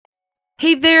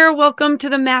Hey there, welcome to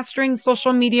the Mastering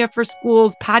Social Media for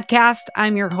Schools podcast.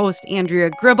 I'm your host,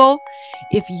 Andrea Gribble.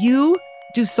 If you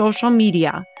do social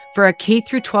media for a K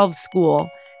through 12 school,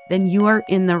 then you are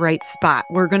in the right spot.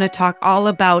 We're going to talk all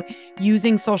about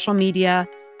using social media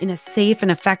in a safe and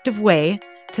effective way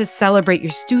to celebrate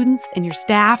your students and your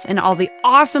staff and all the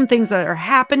awesome things that are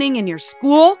happening in your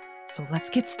school. So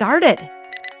let's get started.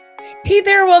 Hey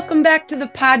there, welcome back to the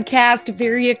podcast.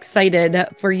 Very excited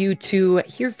for you to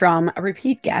hear from a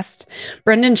repeat guest.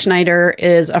 Brendan Schneider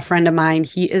is a friend of mine.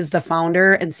 He is the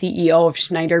founder and CEO of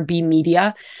Schneider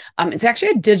Media. It's actually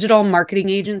a digital marketing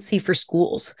agency for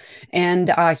schools,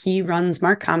 and he runs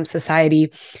Marcom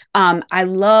Society. I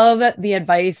love the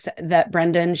advice that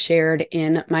Brendan shared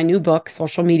in my new book,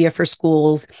 Social Media for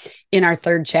Schools, in our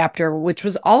third chapter, which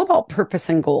was all about purpose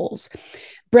and goals.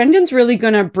 Brendan's really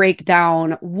going to break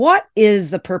down what is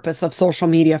the purpose of social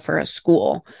media for a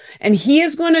school. And he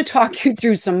is going to talk you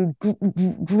through some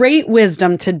great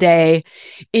wisdom today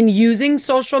in using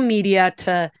social media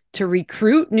to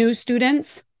recruit new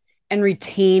students and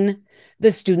retain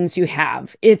the students you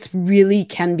have. It really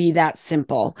can be that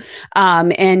simple.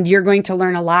 And you're going to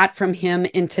learn a lot from him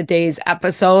in today's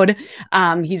episode.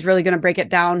 He's really going to break it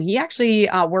down. He actually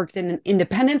worked in an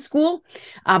independent school,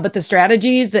 but the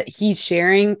strategies that he's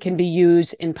sharing can be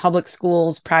used in public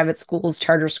schools, private schools,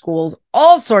 charter schools,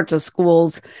 all sorts of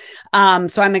schools.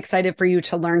 So I'm excited for you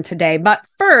to learn today. But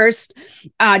first,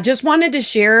 just wanted to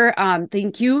share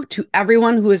thank you to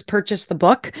everyone who has purchased the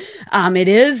book. It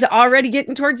is already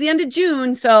getting towards the end of June,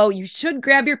 so you should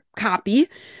grab your copy.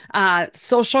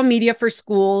 Social Media for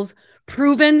Schools,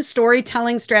 Proven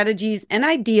Storytelling Strategies and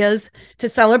Ideas to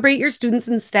Celebrate Your Students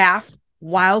and Staff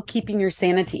while keeping your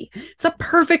sanity. It's a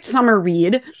perfect summer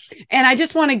read. And I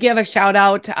just want to give a shout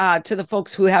out to the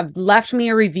folks who have left me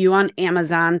a review on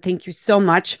Amazon. Thank you so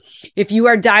much. If you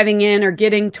are diving in or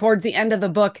getting towards the end of the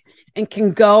book and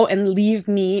can go and leave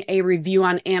me a review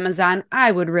on Amazon,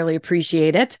 I would really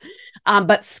appreciate it.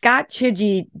 But Scott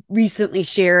Chidgey recently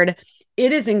shared,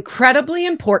 it is incredibly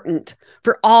important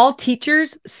for all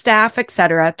teachers, staff,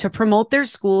 etc., to promote their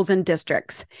schools and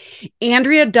districts.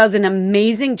 Andrea does an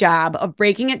amazing job of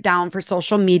breaking it down for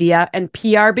social media and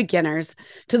PR beginners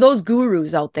to those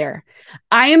gurus out there.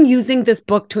 I am using this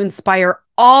book to inspire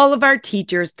all of our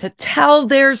teachers to tell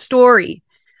their story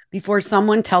before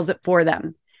someone tells it for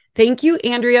them. Thank you,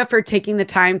 Andrea, for taking the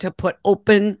time to put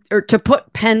pen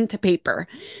to paper.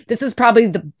 This is probably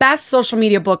the best social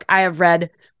media book I have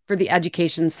read for the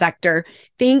education sector.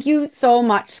 Thank you so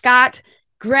much, Scott.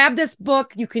 Grab this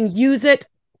book. You can use it,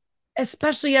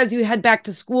 especially as you head back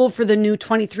to school for the new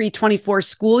 23-24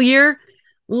 school year.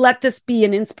 Let this be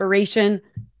an inspiration.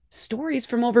 Stories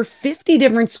from over 50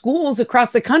 different schools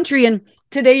across the country. And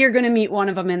today you're going to meet one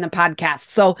of them in the podcast.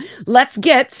 So let's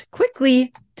get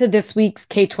quickly to this week's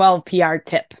K-12 PR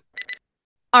tip.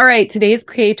 All right, today's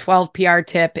K-12 PR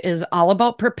tip is all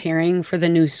about preparing for the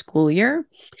new school year.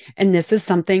 And this is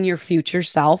something your future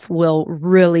self will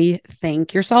really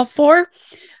thank yourself for.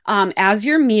 As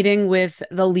you're meeting with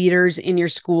the leaders in your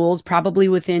schools, probably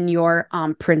within your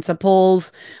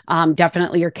principals,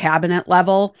 definitely your cabinet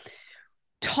level,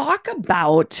 talk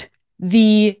about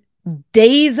the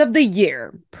days of the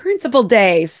year: principal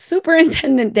day,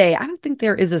 superintendent day. I don't think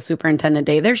there is a superintendent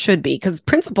day. There should be, because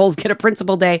principals get a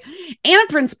principal day and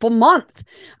a principal month.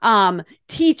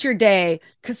 Teacher day,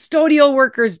 custodial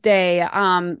workers day,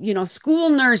 school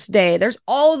nurse day. There's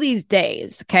all these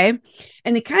days, okay?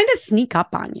 And they kind of sneak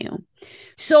up on you.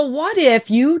 So what if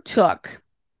you took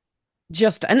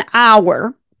just an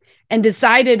hour and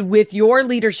decided with your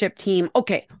leadership team,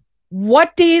 okay,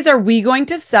 what days are we going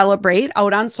to celebrate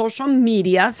out on social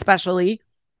media, especially?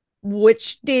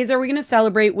 Which days are we going to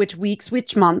celebrate? Which weeks,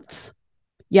 which months?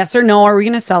 Yes or no, are we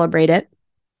going to celebrate it?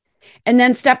 And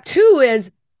then step 2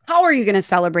 is, how are you going to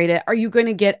celebrate it? Are you going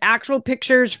to get actual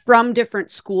pictures from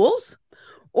different schools?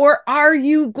 Or are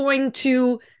you going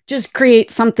to just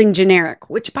create something generic?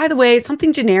 Which, by the way,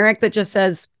 something generic that just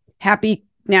says Happy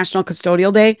National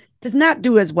Custodial Day does not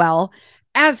do as well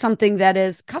as something that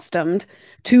is customed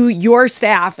to your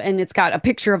staff, and it's got a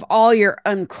picture of all your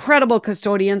incredible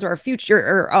custodians or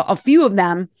a few of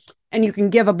them, and you can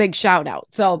give a big shout out.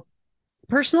 So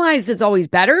personalized is always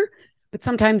better, but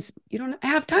sometimes you don't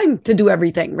have time to do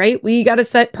everything, right? We got to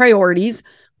set priorities.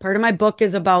 Part of my book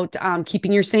is about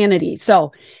keeping your sanity.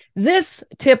 So this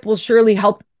tip will surely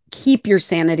help keep your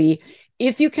sanity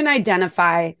if you can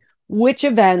identify which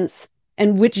events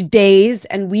and which days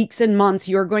and weeks and months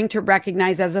you're going to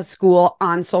recognize as a school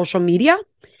on social media,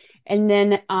 and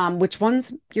then which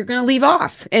ones you're going to leave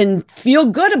off, and feel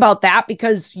good about that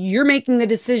because you're making the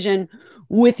decision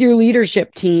with your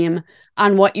leadership team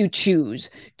on what you choose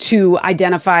to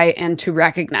identify and to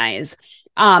recognize.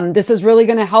 This is really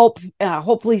going to help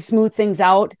hopefully smooth things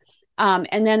out.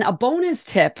 And then a bonus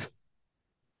tip: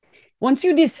 once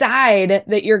you decide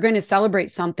that you're going to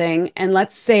celebrate something, and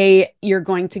let's say you're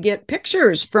going to get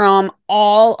pictures from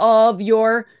all of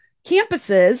your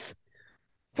campuses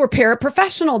for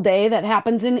Paraprofessional Day that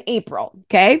happens in April,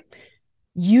 okay?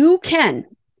 You can,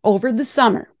 over the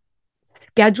summer,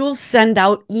 send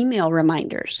out email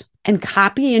reminders and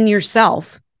copy in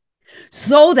yourself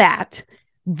so that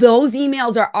those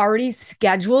emails are already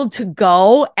scheduled to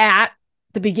go at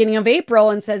the beginning of April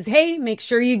and says, hey, make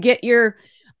sure you get your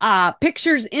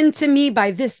pictures into me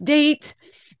by this date,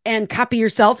 and copy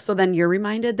yourself. So then you're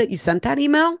reminded that you sent that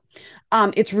email.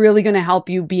 It's really going to help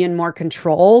you be in more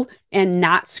control and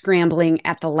not scrambling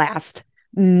at the last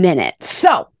minute.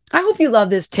 So I hope you love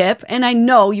this tip, and I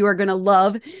know you are going to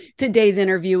love today's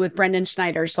interview with Brendan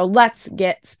Schneider. So let's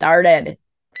get started.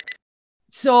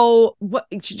 So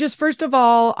just first of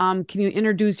all, can you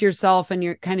introduce yourself and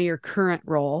your current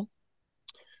role?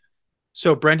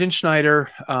 So Brendan Schneider,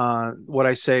 what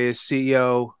I say is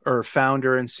CEO or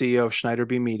founder and CEO of Schneider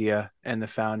B Media and the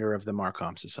founder of the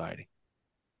Marcom Society.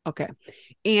 Okay.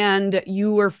 And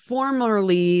you were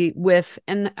formerly with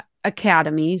an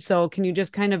academy. So can you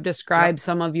just kind of describe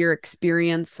some of your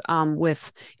experience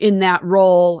in that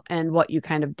role and what you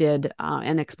kind of did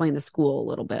and explain the school a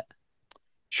little bit?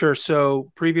 Sure.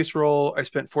 So previous role, I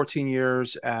spent 14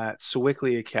 years at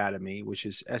Sewickley Academy, which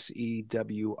is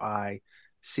Sewickley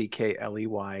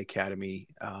Academy,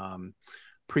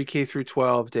 pre-K through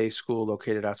 12 day school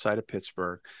located outside of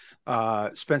Pittsburgh.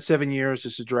 Spent 7 years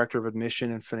as the director of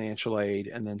admission and financial aid,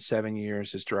 and then 7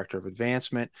 years as director of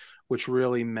advancement, which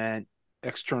really meant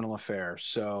external affairs.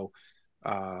 So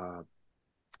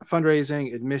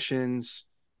fundraising, admissions,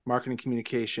 marketing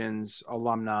communications,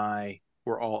 alumni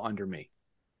were all under me.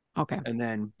 Okay. And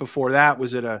then before that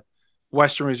was at a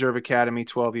Western Reserve Academy,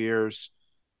 12 years,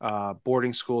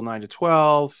 boarding school 9 to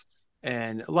 12,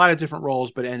 and a lot of different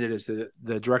roles, but ended as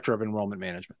the director of enrollment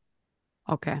management.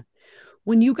 Okay.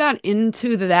 When you got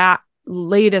into that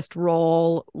latest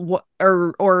role,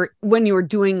 or when you were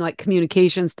doing like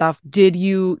communication stuff, did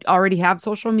you already have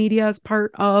social media as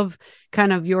part of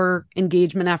kind of your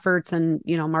engagement efforts and,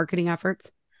 marketing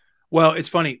efforts? Well, it's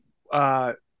funny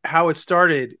how it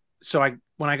started. So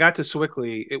when I got to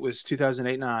Sewickley, it was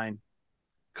 2008-9,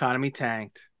 economy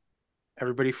tanked.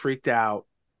 Everybody freaked out.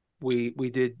 We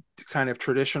did kind of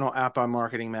traditional outbound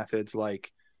marketing methods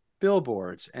like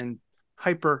billboards and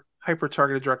hyper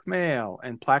targeted direct mail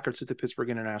and placards at the Pittsburgh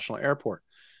International Airport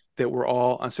that were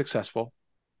all unsuccessful.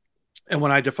 And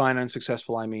when I define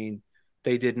unsuccessful, I mean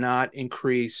they did not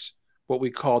increase what we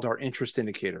called our interest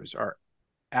indicators, our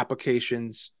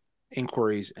applications,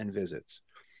 inquiries, and visits.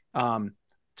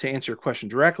 To answer your question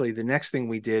directly, the next thing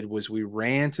we did was we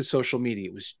ran to social media.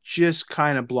 It was just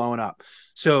kind of blowing up.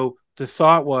 So the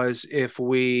thought was if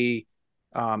we,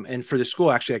 and for the school,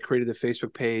 actually, I created the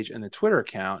Facebook page and the Twitter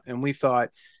account. And we thought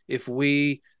if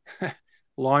we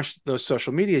launched those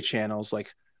social media channels,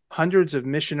 like hundreds of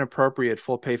mission appropriate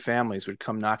full pay families would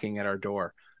come knocking at our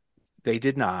door. They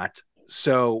did not.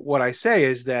 So what I say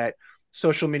is that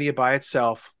social media by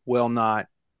itself will not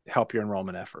help your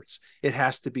enrollment efforts. It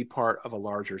has to be part of a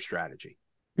larger strategy.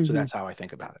 Mm-hmm. So that's how I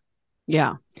think about it.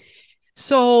 Yeah.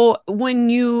 So when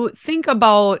you think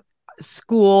about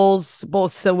schools,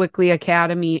 both Sewickley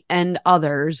Academy and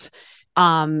others,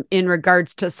 in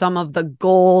regards to some of the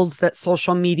goals that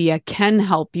social media can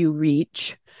help you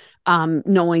reach,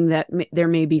 knowing that there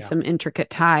may be some intricate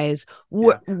ties,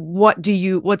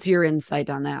 what's your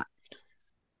insight on that?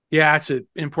 Yeah, it's an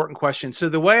important question. So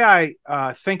the way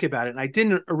I think about it, and I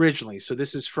didn't originally, so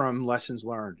this is from lessons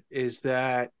learned, is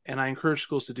that, and I encourage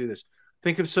schools to do this,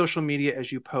 think of social media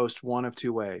as you post one of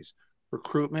two ways: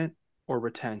 recruitment or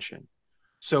retention.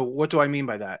 So what do I mean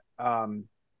by that?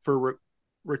 For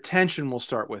retention, we'll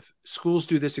start with schools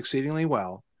do this exceedingly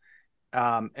well.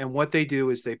 And what they do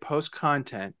is they post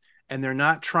content, and they're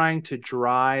not trying to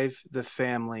drive the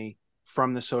family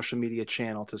from the social media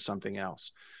channel to something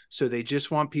else. So they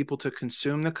just want people to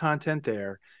consume the content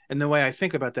there. And the way I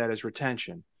think about that is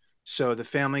retention. So the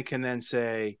family can then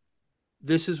say,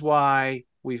 this is why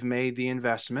we've made the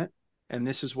investment, and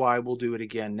this is why we'll do it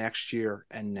again next year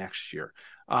and next year.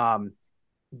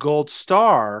 Gold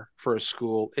star for a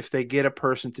school if they get a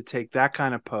person to take that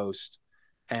kind of post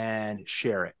and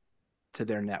share it to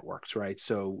their networks, right?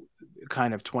 So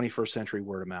kind of 21st century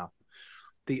word of mouth.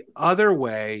 The other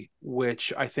way,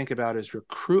 which I think about is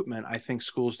recruitment, I think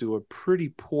schools do a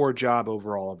pretty poor job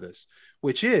over all of this,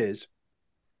 which is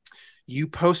you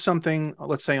post something,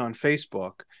 let's say on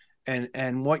Facebook,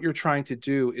 And what you're trying to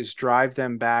do is drive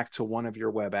them back to one of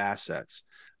your web assets,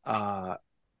 uh,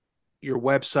 your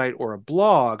website or a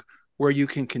blog, where you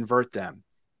can convert them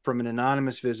from an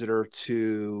anonymous visitor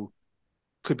to,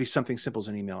 could be something simple as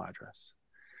an email address,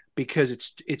 because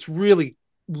it's really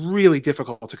really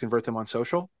difficult to convert them on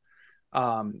social.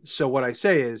 So what I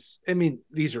say is, I mean,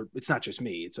 it's not just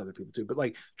me, it's other people too, but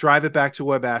like drive it back to a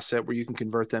web asset where you can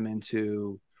convert them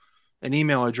into an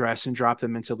email address and drop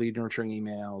them into lead nurturing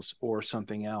emails or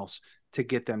something else to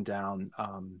get them down,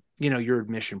 your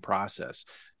admission process.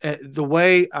 The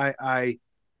way I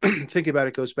think about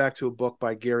it goes back to a book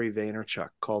by Gary Vaynerchuk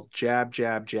called Jab,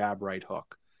 Jab, Jab, Right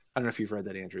Hook. I don't know if you've read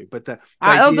that, Andrew, but the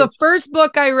That was idea the is, first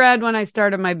book I read when I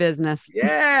started my business.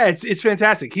 yeah, it's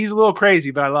fantastic. He's a little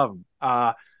crazy, but I love him.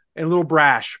 And a little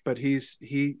brash, but he's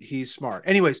smart.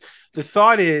 Anyways, the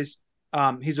thought is,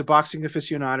 he's a boxing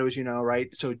aficionado, as you know, right?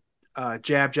 So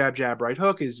jab, jab, jab, right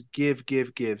hook is give,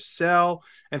 give, give, sell.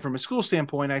 And from a school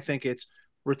standpoint, I think it's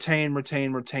retain,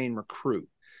 retain, retain, recruit.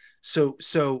 So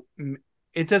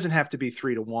it doesn't have to be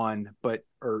 3-1,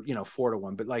 or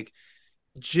 4-1, but like,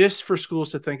 just for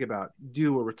schools to think about,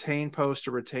 do a retain post,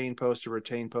 a retain post, a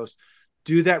retain post,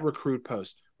 do that recruit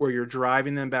post where you're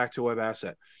driving them back to a web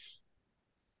asset.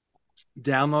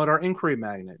 Download our inquiry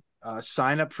magnet,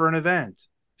 sign up for an event,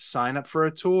 sign up for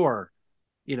a tour,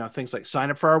 things like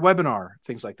sign up for our webinar,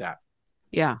 things like that.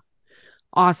 Yeah.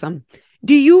 Awesome.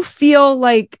 Do you feel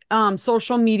like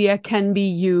social media can be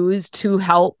used to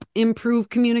help improve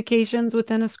communications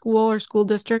within a school or school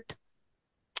district?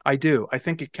 I do. I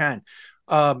think it can.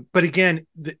 But again,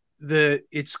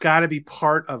 it's got to be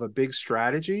part of a big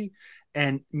strategy.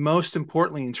 And most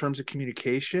importantly, in terms of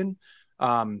communication,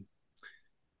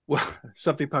 well,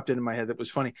 something popped into my head that was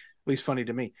funny, at least funny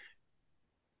to me.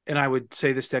 And I would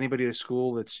say this to anybody at a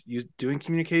school that's doing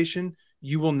communication: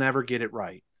 you will never get it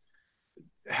right.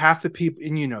 Half the people,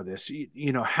 and this,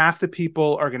 half the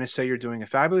people are going to say you're doing a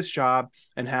fabulous job,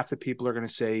 and half the people are going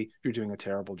to say you're doing a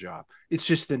terrible job. It's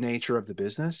just the nature of the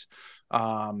business.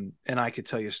 And I could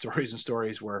tell you stories and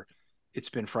stories where it's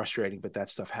been frustrating, but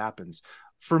that stuff happens.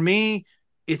 For me,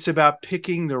 it's about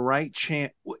picking the right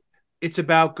chance. It's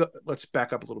about, let's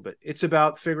back up a little bit. It's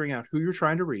about figuring out who you're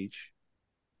trying to reach,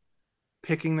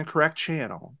 picking the correct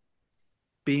channel,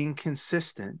 being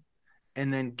consistent,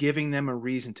 and then giving them a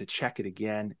reason to check it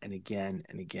again and again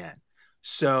and again.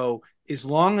 So as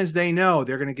long as they know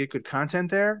they're going to get good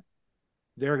content there,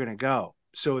 they're going to go.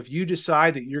 So if you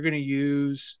decide that you're going to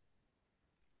use,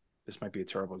 this might be a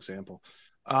terrible example,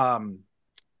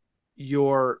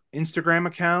 your Instagram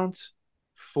account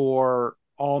for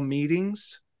all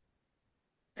meetings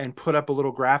and put up a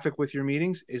little graphic with your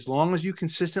meetings, as long as you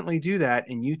consistently do that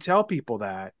and you tell people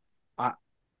that,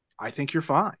 I think you're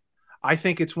fine. I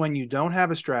think it's when you don't have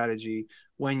a strategy,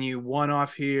 when you one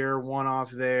off here, one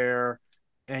off there,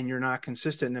 and you're not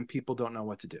consistent, and then people don't know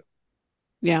what to do.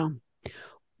 Yeah.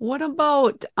 What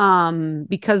about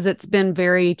because it's been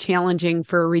very challenging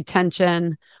for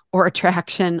retention or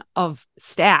attraction of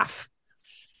staff?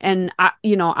 And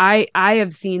I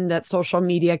have seen that social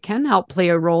media can help play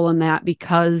a role in that,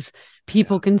 because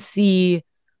people can see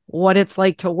what it's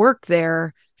like to work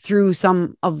there through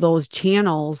some of those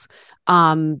channels.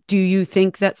 Do you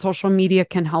think that social media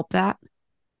can help that?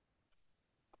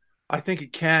 I think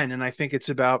it can. And I think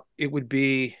it would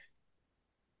be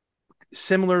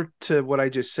similar to what I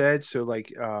just said. So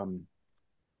like,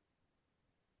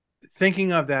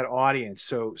 thinking of that audience.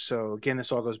 So again,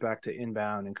 this all goes back to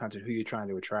inbound and content, who you're trying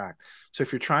to attract. So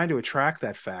if you're trying to attract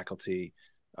that faculty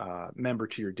member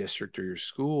to your district or your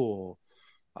school,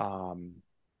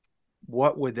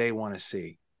 what would they want to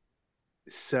see?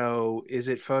 So is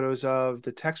it photos of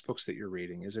the textbooks that you're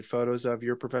reading? Is it photos of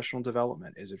your professional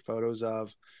development? Is it photos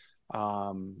of,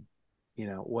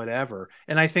 whatever?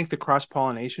 And I think the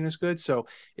cross-pollination is good. So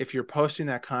if you're posting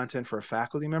that content for a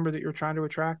faculty member that you're trying to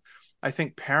attract, I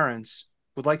think parents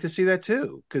would like to see that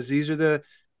too, because these are the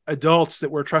adults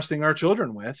that we're trusting our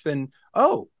children with. And,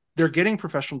 oh, they're getting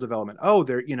professional development. Oh,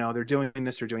 they're doing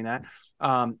this, they're doing that.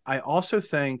 I also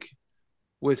think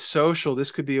with social, this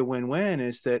could be a win-win,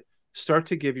 is that start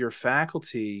to give your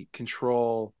faculty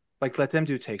control, like let them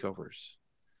do takeovers.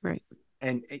 Right.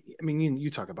 And I mean,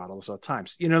 you talk about all this all the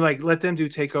times, like let them do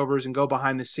takeovers and go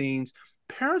behind the scenes.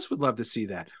 Parents would love to see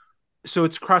that. So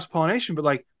it's cross-pollination, but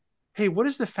like, hey, what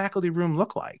does the faculty room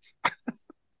look like?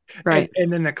 Right.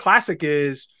 And then the classic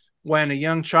is when a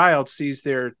young child sees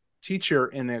their teacher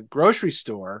in a grocery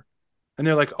store and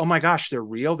they're like, oh my gosh, they're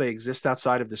real. They exist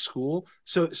outside of the school.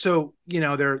 So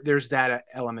there's that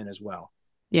element as well.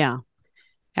 Yeah.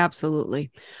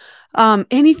 Absolutely.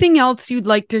 Anything else you'd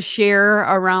like to share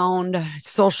around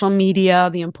social media,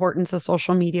 the importance of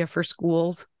social media for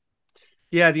schools?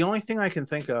 Yeah, the only thing I can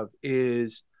think of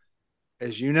is,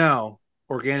 as you know,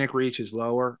 organic reach is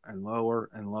lower and lower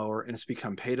and lower, and it's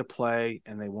become pay to play,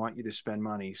 and they want you to spend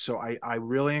money. So I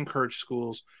really encourage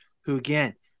schools who,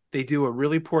 again, they do a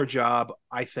really poor job,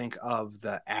 I think, of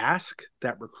the ask,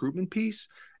 that recruitment piece.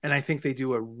 And I think they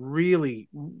do a really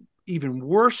even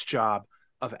worse job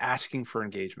of asking for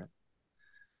engagement.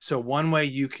 So one way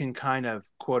you can kind of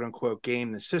quote unquote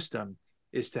game the system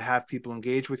is to have people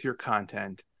engage with your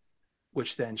content,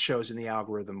 which then shows in the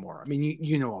algorithm more. I mean,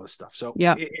 you know all this stuff. So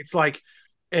Yeah. it's like,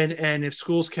 and if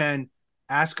schools can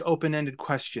ask open-ended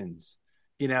questions,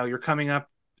 you're coming up,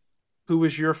 who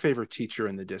was your favorite teacher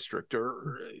in the district,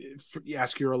 or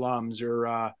ask your alums, or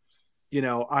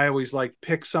I always like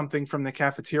pick something from the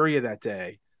cafeteria that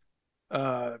day.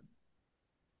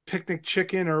 Picnic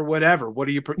chicken or whatever. What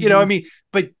do I mean,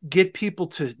 but get people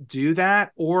to do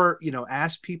that, or,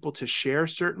 ask people to share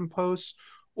certain posts,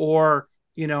 or,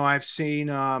 I've seen,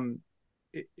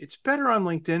 it's better on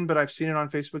LinkedIn, but I've seen it on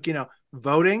Facebook,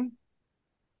 voting,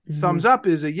 Mm-hmm. thumbs up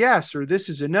is a yes, or this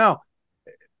is a no.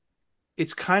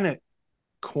 It's kind of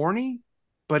corny,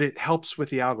 but it helps with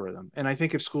the algorithm. And I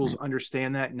think if schools Right.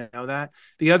 understand that and know that,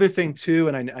 the other thing too,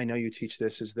 and I know you teach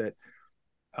this, is that,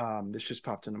 this just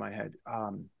popped into my head.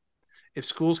 If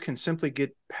schools can simply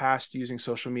get past using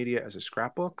social media as a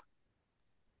scrapbook,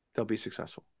 they'll be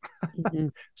successful. Mm-hmm.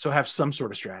 So have some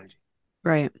sort of strategy.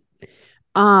 Right.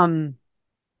 Um,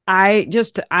 I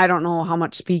don't know how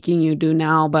much speaking you do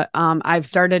now, but I've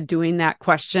started doing that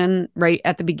question right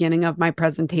at the beginning of my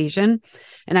presentation,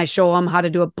 and I show them how to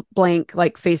do a blank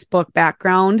like Facebook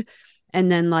background,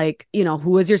 and then like,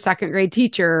 who was your second grade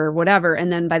teacher or whatever,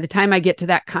 and then by the time I get to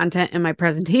that content in my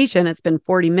presentation, it's been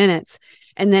 40 minutes,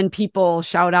 and then people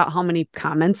shout out how many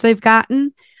comments they've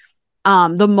gotten.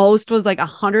 The most was like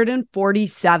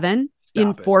 147 in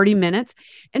Stop it. 40 minutes,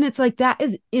 and it's like that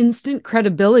is instant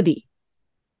credibility,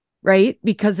 right?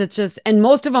 Because it's just, and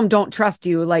most of them don't trust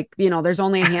you. Like, there's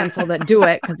only a handful that do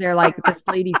it because they're like, this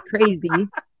lady's crazy.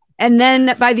 And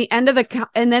then by the end of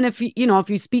and then if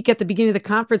you speak at the beginning of the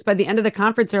conference, by the end of the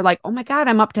conference, they're like, oh my God,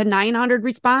 I'm up to 900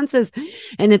 responses.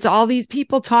 And it's all these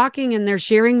people talking and they're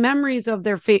sharing memories of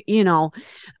their, and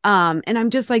I'm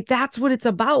just like, that's what it's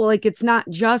about. Like, it's not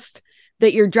just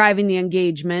that you're driving the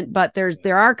engagement, but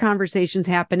there are conversations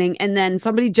happening. And then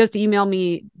somebody just emailed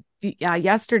me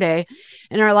yesterday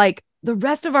and are like, the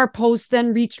rest of our posts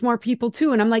then reached more people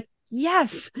too. And I'm like,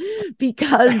 yes,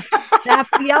 because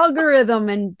that's the algorithm,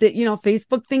 and that,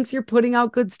 Facebook thinks you're putting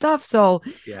out good stuff. So,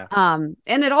 Yeah.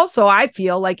 and it also, I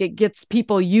feel like it gets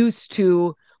people used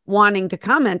to wanting to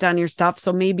comment on your stuff.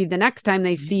 So maybe the next time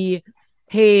they see,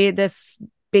 hey, this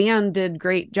band did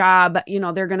great job,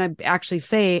 they're going to actually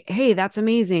say, hey, that's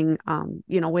amazing.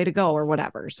 Way to go or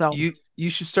whatever. So, You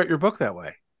should start your book that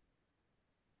way.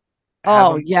 Have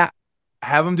oh them yeah,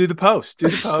 do the post,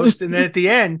 and then at the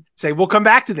end say, we'll come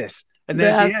back to this. And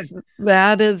then at the end,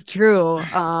 that is true.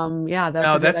 Yeah, that's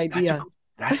no, a good that's idea.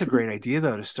 that's a great idea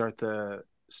though, to start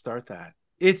that.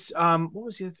 It's, what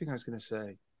was the other thing I was going to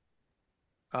say?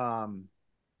 Um,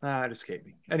 it escaped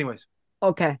me. Anyways,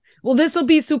 Okay. Well, this will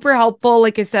be super helpful.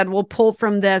 Like I said, we'll pull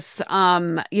from this.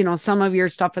 Some of your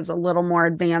stuff is a little more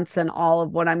advanced than all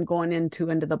of what I'm going into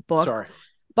the book. sorry.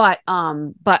 But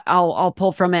I'll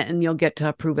pull from it and you'll get to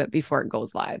approve it before it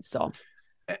goes live. So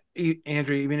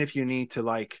Andrew, even if you need to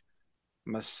like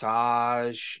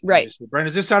massage and right. just, Brandon,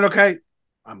 does this sound okay?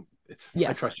 I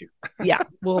Yes. trust you. Yeah,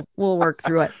 we'll work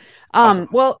through it. Awesome.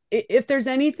 Well, if there's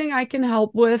anything I can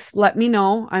help with, let me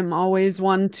know. I'm always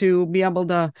one to be able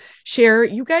to share.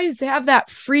 You guys have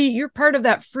you're part of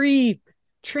that free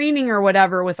training or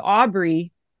whatever with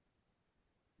Aubrey.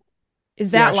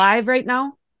 Is Yeah, that live right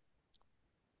now?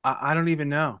 I don't even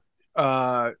know.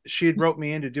 She had wrote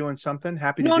me into doing something.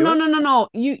 Happy to No, do no, it. no, no, no.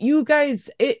 You guys,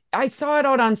 I saw it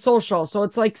out on social. So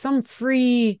it's like some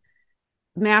free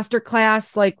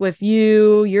masterclass, like with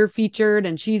you're featured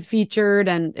and she's featured,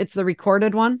 and it's the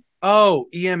recorded one. Oh,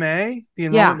 EMA, the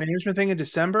enrollment Yeah. management thing in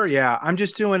December. Yeah, I'm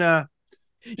just doing a.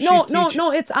 No, She's no, teach.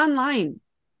 no, it's online.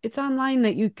 It's online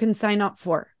that you can sign up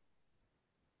for.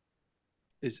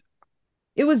 Is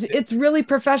It's really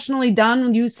professionally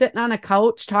done. You sitting on a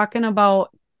couch talking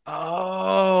about,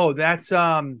 Oh, that's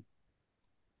uh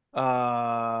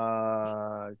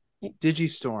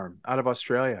Digistorm out of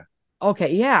Australia.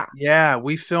 okay, yeah. Yeah,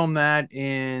 we filmed that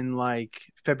in like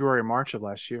February or March of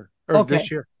last year, or of this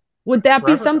Okay. year. Would that be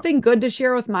Forever ago. something good to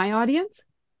share with my audience?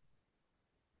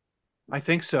 I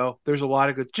think so. There's a lot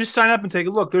of good. Just sign up and take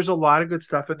a look. There's a lot of good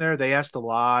stuff in there. They asked a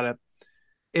lot of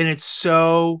and it's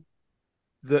so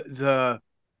the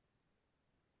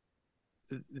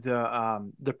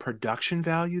the production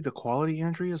value, the quality,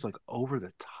 Andrea, is like over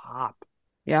the top.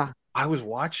 Yeah. I was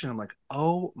watching, I'm like,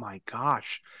 oh my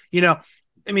gosh. You know,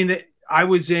 I mean,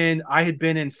 I had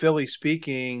been in Philly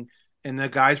speaking, and the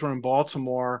guys were in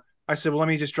Baltimore. I said, well, let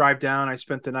me just drive down. I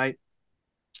spent the night,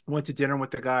 went to dinner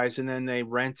with the guys, and then they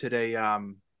rented a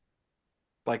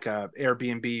like a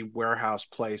Airbnb warehouse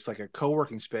place, like a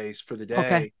co-working space for the Okay.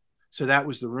 day. So that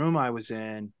was the room I was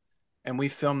in. And we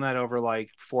filmed that over like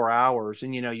 4 hours.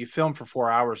 And you film for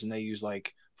 4 hours and they use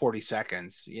like 40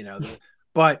 seconds,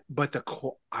 but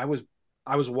I was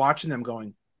watching them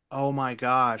going, oh my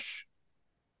gosh,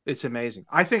 it's amazing.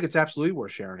 I think it's absolutely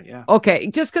worth sharing it. Yeah.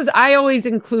 Okay. Just because I always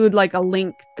include like a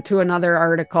link to another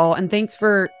article. And thanks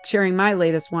for sharing my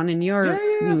latest one in Yeah, your yeah, of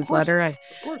course. newsletter. Of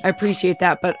course. I appreciate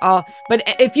that. But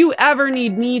if you ever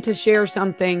need me to share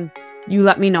something, you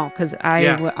let me know because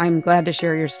Yeah. I'm glad to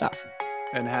share your stuff.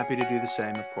 And happy to do the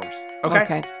same, of course. Okay.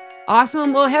 Okay.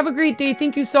 Awesome. Well, have a great day.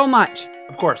 Thank you so much.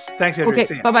 Of course. Thanks, Andrea. Okay.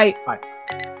 See ya. Bye-bye. Bye.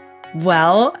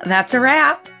 Well, that's a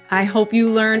wrap. I hope you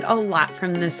learned a lot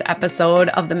from this episode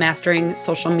of the Mastering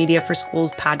Social Media for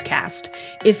Schools podcast.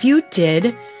 If you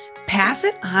did, pass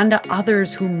it on to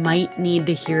others who might need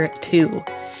to hear it too.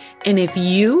 And if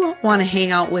you want to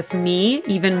hang out with me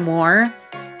even more,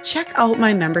 check out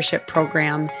my membership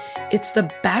program. It's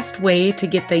the best way to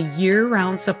get the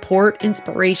year-round support,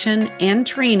 inspiration, and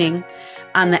training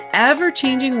on the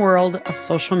ever-changing world of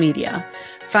social media.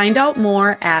 Find out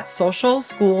more at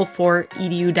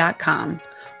socialschoolforedu.com.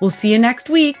 We'll see you next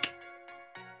week.